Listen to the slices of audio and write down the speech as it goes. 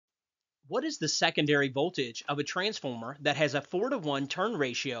What is the secondary voltage of a transformer that has a 4-to-1 turn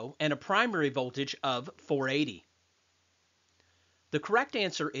ratio and a primary voltage of 480? The correct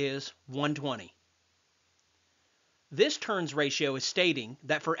answer is 120. This turns ratio is stating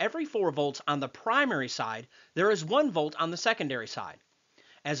that for every 4 volts on the primary side, there is 1 volt on the secondary side,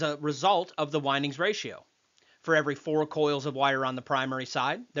 as a result of the windings ratio. For every 4 coils of wire on the primary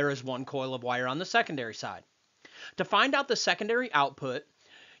side, there is 1 coil of wire on the secondary side. To find out the secondary output,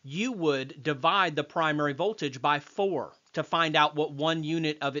 you would divide the primary voltage by 4 to find out what 1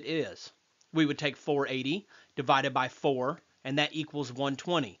 unit of it is. We would take 480 divided by 4, and that equals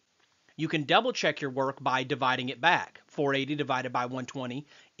 120. You can double check your work by dividing it back. 480 divided by 120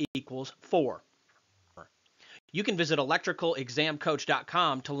 equals 4. You can visit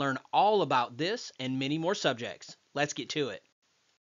electricalexamcoach.com to learn all about this and many more subjects. Let's get to it.